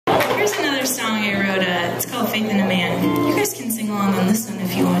called Faith in a Man. You guys can sing along on this one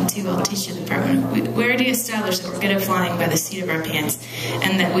if you want to. I'll teach you the part. We already established that we're good at flying by the seat of our pants,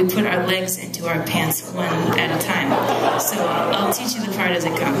 and that we put our legs into our pants one at a time. So I'll teach you the part as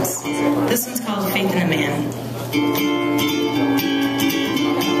it comes. This one's called Faith in a Man.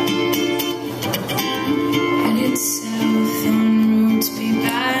 Headed south on roads paved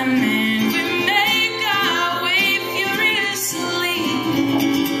by man, we make our way furiously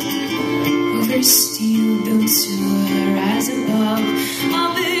over steel built to rise above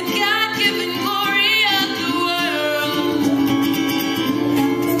all the God-given glory of the world. I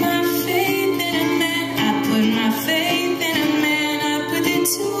put my faith in a man, I put my faith in a man, I put the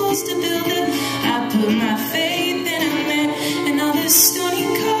tools to build it, I put my faith in a man, and all this stony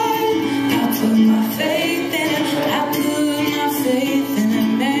card, I put my faith in it, I put my faith in a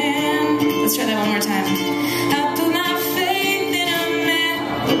man. Let's try that one more time. I put my faith in a man,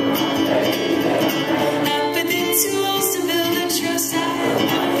 I put the tools to build a trust I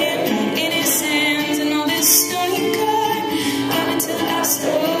have in his hands, and all this stony card, got until I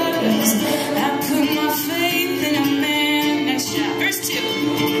stars. I put my faith in a man. Next shot, verse 2.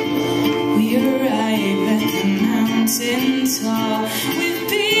 We arrive at the mountain top.